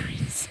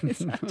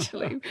experiences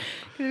actually,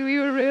 because we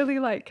were really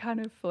like kind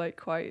of like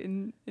quite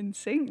in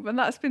sync, and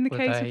that's been the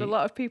case with a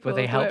lot of people Were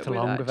they I've helped worked with,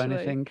 along with actually.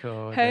 anything,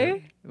 or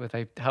Hey, were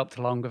they helped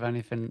along with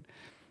anything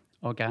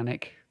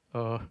organic,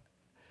 or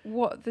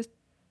what the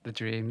the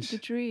dreams?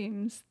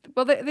 dreams?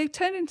 Well, they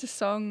turn into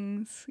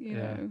songs,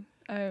 Yeah.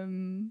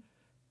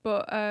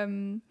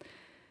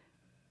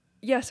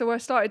 So I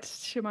started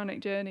Shamanic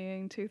Journey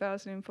in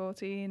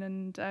 2014,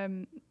 and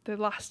the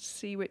last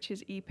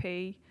SeaWitches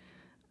EP,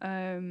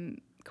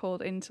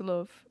 called Into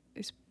Love,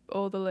 is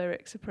all the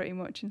lyrics are pretty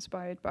much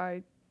inspired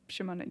by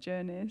shamanic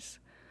journeys.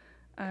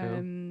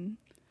 Cool.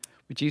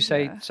 Would you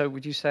say Yeah. so?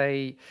 Would you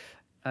say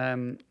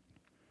that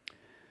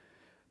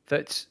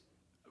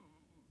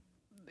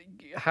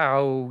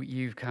how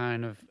you've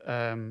kind of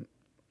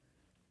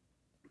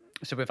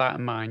so with that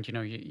in mind,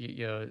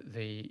 you're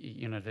the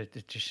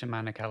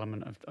shamanic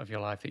element of your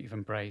life that you've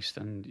embraced,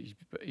 and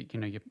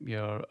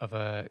your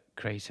other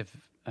creative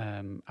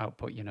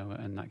output,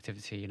 and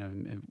activity,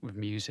 with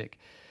music.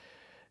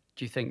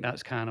 Do you think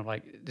that's kind of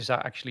like, does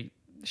that actually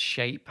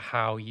shape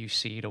how you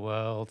see the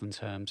world in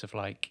terms of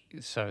like,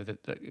 so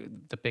that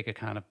the bigger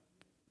kind of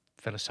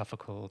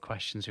philosophical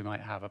questions we might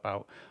have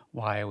about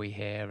why are we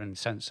here and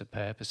sense of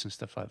purpose and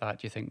stuff like that?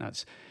 Do you think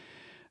that's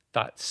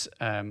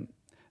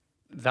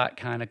that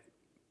kind of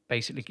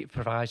basically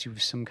provides you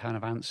with some kind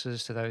of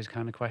answers to those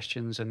kind of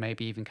questions, and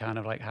maybe even kind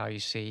of like how you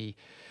see,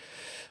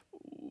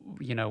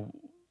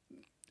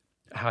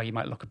 how you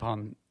might look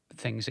upon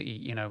things that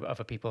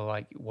other people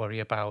like worry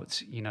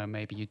about,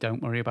 maybe you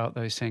don't worry about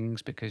those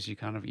things because you've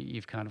kind of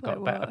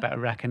got Like a better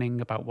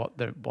reckoning about what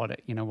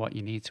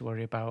you need to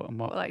worry about, and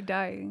what like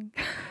dying.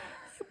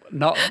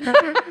 not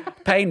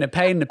paying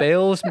the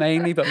bills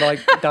mainly, but like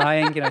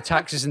dying,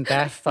 taxes and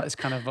death. That's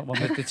kind of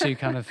one of the two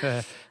kind of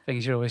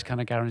things you're always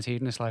kind of guaranteed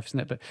in this life, isn't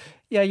it? But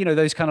yeah,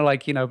 those kind of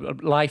like,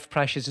 life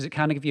pressures. Does it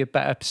kind of give you a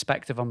better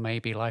perspective on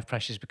maybe life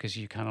pressures because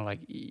you kind of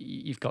like,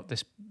 you've got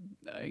this,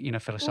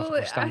 philosophical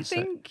Well, I stance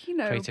think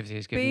that creativity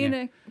is giving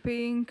you?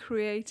 being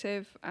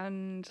creative,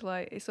 and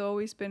like it's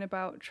always been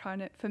about trying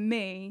to. For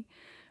me,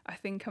 I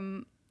think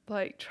I'm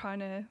like trying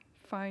to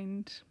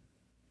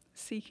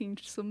seeking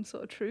some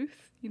sort of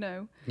truth.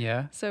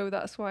 Yeah. So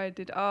that's why I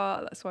did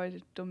art. That's why I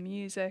done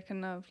music,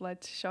 and I've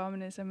led to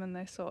shamanism, and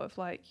they're sort of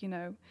like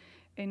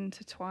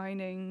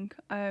intertwining.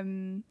 I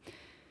mean,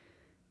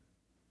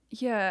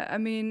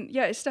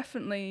 it's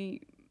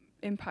definitely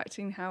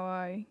impacting how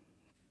I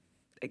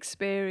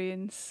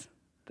experience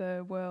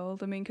the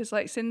world. I mean, because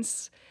like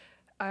since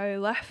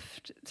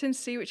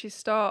SeaWitches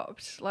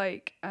stopped,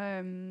 like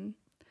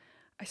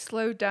I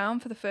slowed down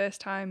for the first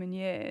time in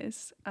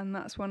years, and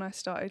that's when I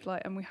started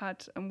like,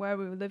 and where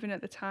we were living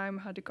at the time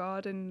had a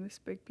garden, this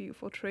big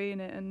beautiful tree in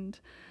it, and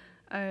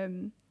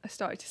I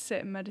started to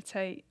sit and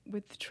meditate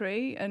with the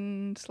tree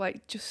and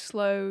like just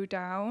slow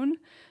down.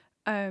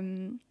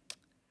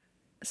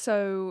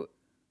 So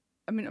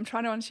I mean, I'm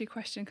trying to answer your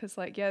question because,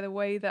 like, yeah, the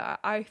way that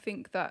I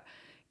think that,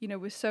 you know,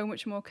 we're so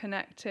much more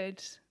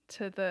connected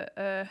to the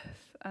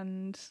earth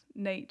and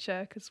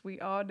nature because we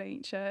are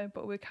nature,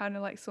 but we're kind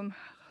of like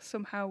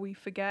somehow we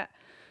forget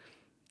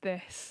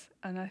this.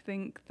 And I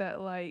think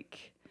that,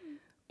 like,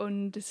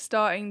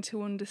 starting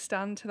to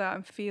understand to that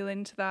and feel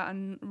into that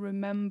and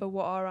remember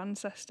what our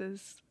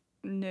ancestors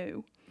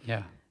knew,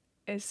 Yeah,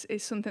 is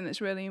something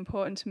that's really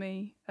important to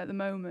me at the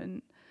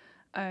moment.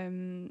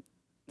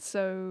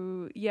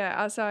 So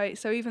yeah,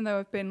 so even though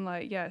I've been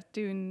like, yeah,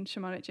 doing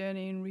shamanic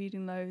journey and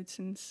reading loads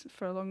since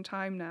for a long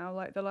time now,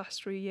 like the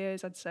last 3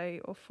 years I'd say,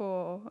 or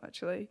 4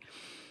 actually,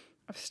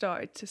 I've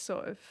started to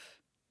sort of,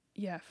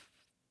 yeah,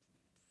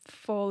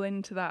 fall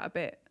into that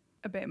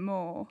a bit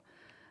more,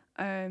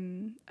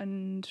 and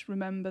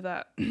remember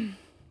that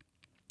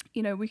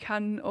you know, we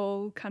can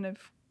all kind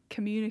of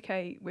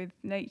communicate with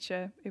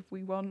nature if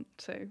we want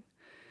to.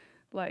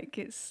 Like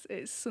it's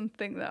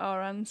something that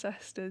our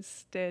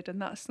ancestors did, and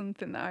that's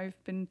something that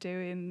I've been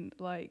doing,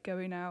 like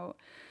going out.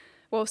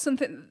 Well,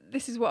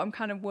 this is what I'm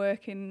kind of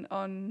working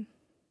on,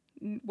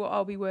 what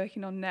I'll be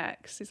working on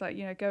next is like,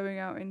 you know, going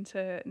out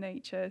into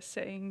nature,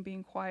 sitting,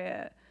 being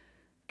quiet,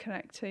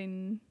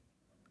 connecting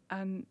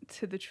and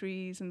to the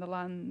trees and the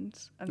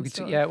land and we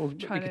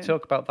could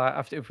talk about that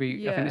after. If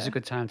we, I think this is a yeah,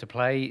 good time to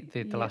play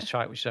the yeah. last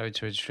track, which is Ode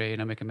to a Tree,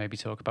 and then we can maybe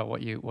talk about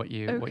what you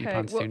Okay,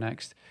 plan to do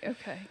next.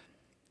 Okay.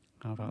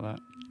 How about that?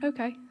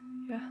 Okay.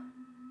 Yeah.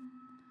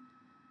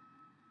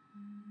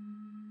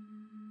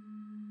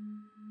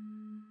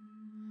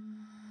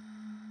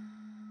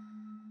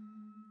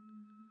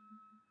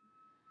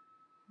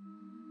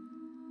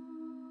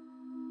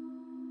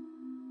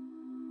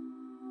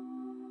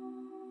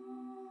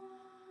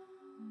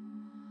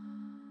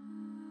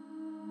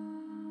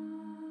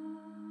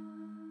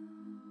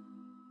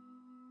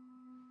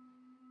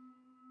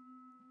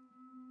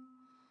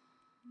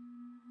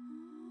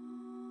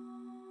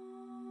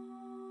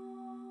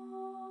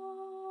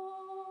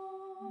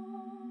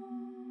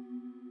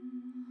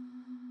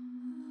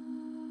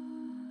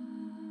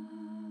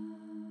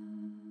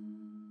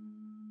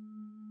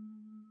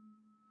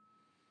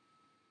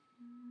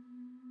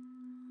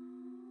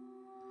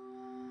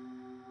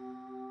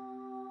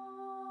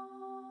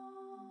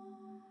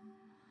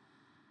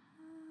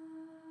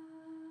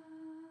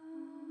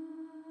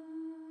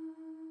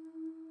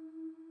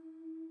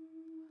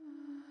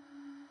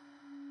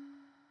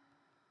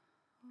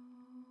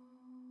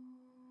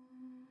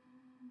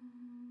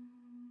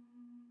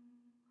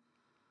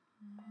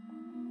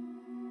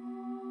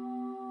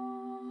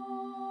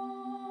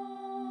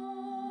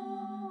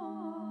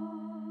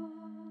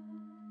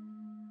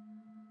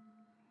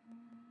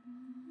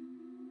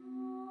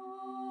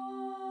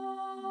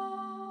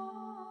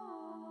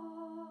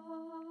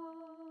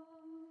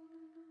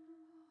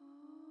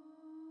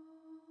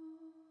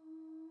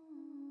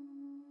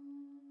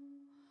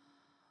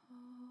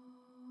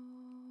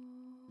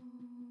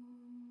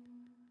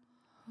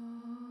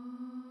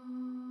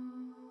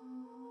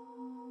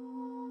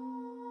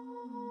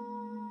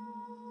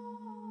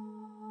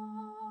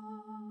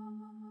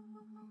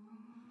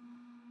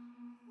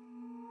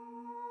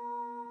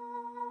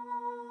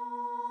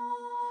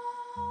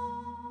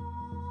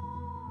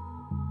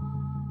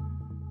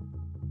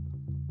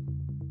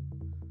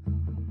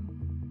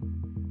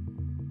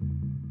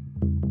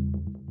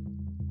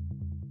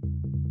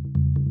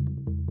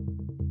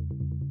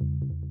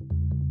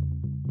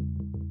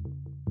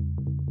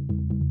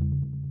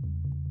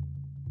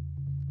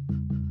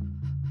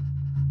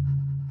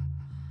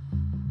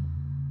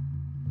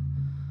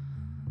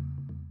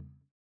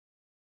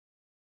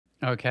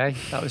 Okay,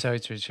 that was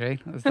Ode to a Tree.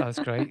 That's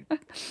great,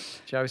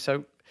 Joe.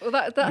 So Well,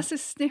 that's a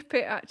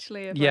snippet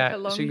actually of like yeah, a so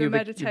longer you're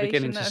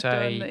beginning meditation to that I've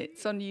done. say,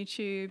 It's on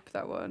YouTube.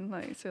 That one,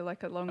 like so,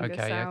 like a longer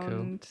okay, yeah,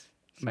 cool.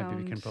 Maybe we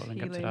sound can put a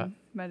link up to that. healing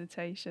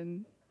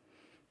meditation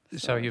So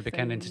sort of you're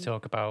beginning to thing.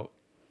 talk about,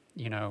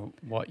 you know,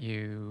 what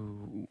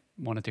you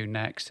want to do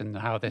next and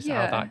how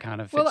Yeah. that kind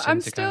of fits Well, into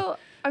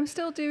I'm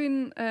still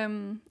doing.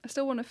 I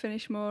still want to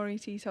finish more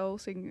E.T Soul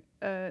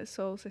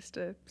Soul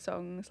Sister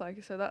songs.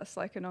 Like so, that's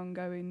like an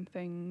ongoing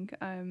thing.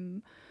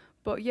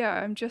 But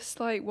yeah, I'm just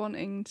like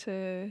wanting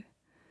to.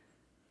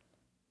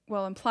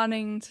 Well, I'm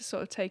planning to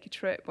sort of take a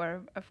trip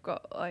where I've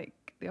got like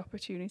the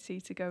opportunity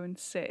to go and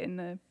sit in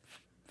the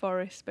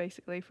forest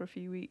basically for a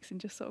few weeks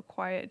and just sort of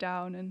quiet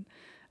down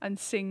and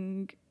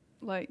sing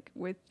like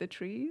with the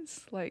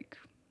trees, like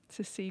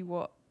to see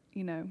what,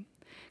 you know,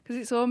 because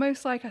it's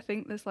almost like I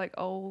think there's like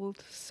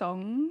old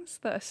songs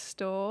that are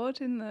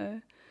stored in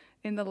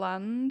the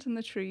land and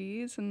the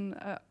trees, and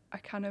I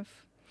kind of,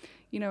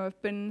 you know,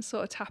 I've been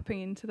sort of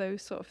tapping into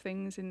those sort of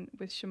things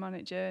with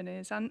shamanic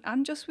journeys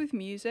and just with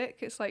music.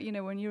 It's like, you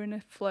know, when you're in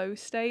a flow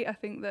state, I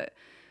think that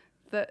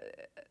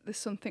that there's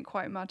something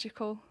quite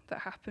magical that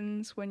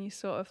happens when you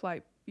sort of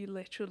like, you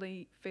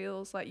literally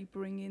feels like you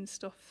bring in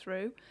stuff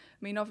through. I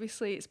mean,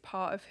 obviously it's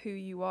part of who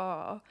you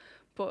are,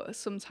 but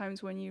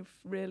sometimes when you've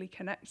really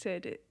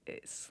connected,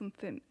 it's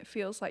something, it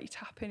feels like you're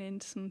tapping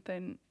into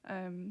something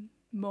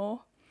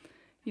more,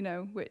 you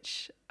know,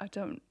 which I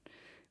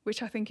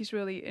think is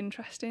really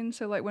interesting.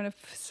 So like when I've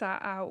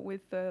sat out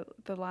with the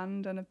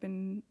land and I've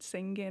been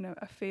singing,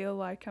 I feel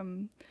like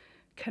I'm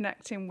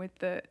connecting with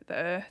the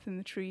earth and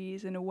the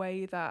trees in a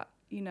way that,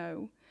 you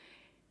know,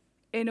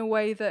 in a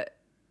way that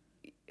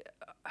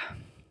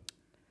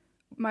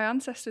my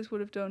ancestors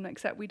would have done,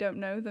 except we don't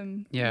know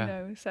them, you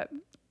know, except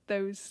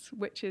those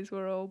witches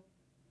were all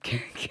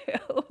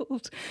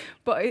killed.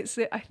 But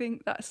I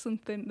think that's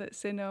something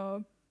that's in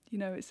our, you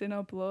know, it's in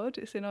our blood,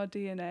 it's in our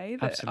DNA,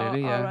 that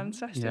our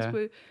ancestors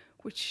were,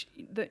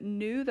 that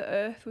knew the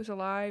earth was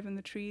alive and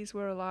the trees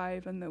were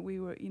alive, and that we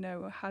were, you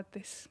know, had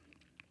this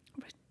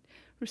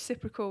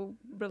reciprocal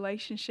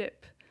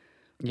relationship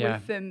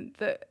with them,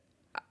 that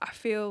I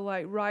feel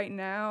like right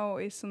now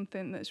is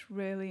something that's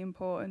really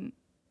important,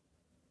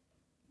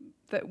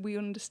 that we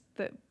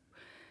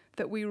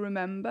that we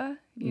remember,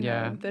 you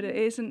know, that it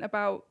isn't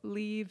about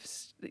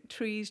leaves,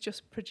 trees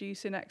just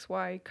producing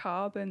XY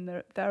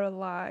carbon. They're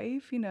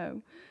alive, you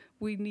know.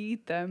 We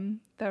need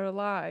them. They're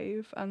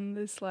alive, and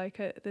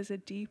there's a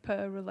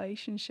deeper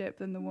relationship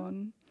than the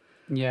one.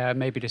 Yeah,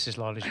 maybe this is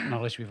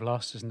knowledge we've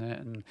lost, isn't it?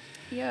 And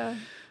yeah,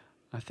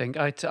 I think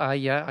I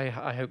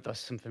hope that's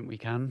something we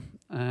can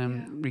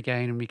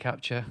regain and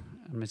recapture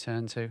and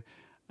return to.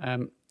 I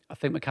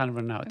think we're kind of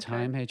running out of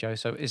time here, Joe.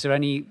 So, is there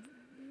any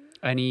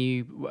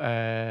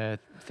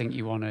thing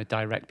you want to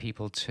direct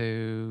people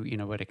to? You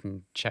know, where they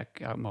can check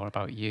out more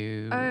about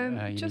you,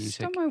 your just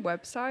music? on my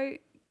website,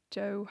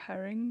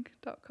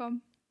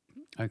 joeherring.com.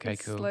 Okay,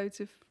 There's cool. loads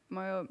of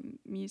my own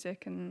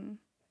music and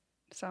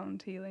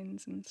sound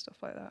healings and stuff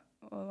like that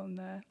all on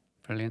there.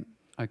 Brilliant.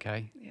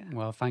 Okay. Yeah.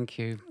 Well, thank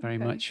you very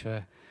much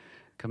for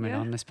coming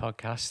on this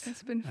podcast.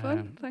 It's been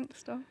fun.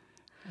 Thanks, Dom.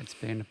 It's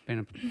been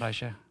a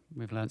pleasure.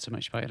 We've learned so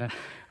much about it.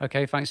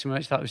 Okay, thanks so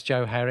much. That was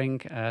Joe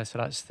Herring. So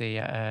that's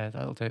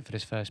that'll do it for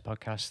this first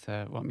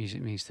podcast. What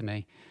music means to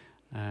me.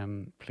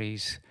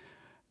 Please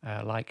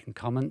like and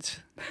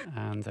comment,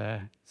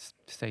 and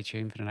stay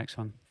tuned for the next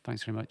one.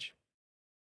 Thanks very much.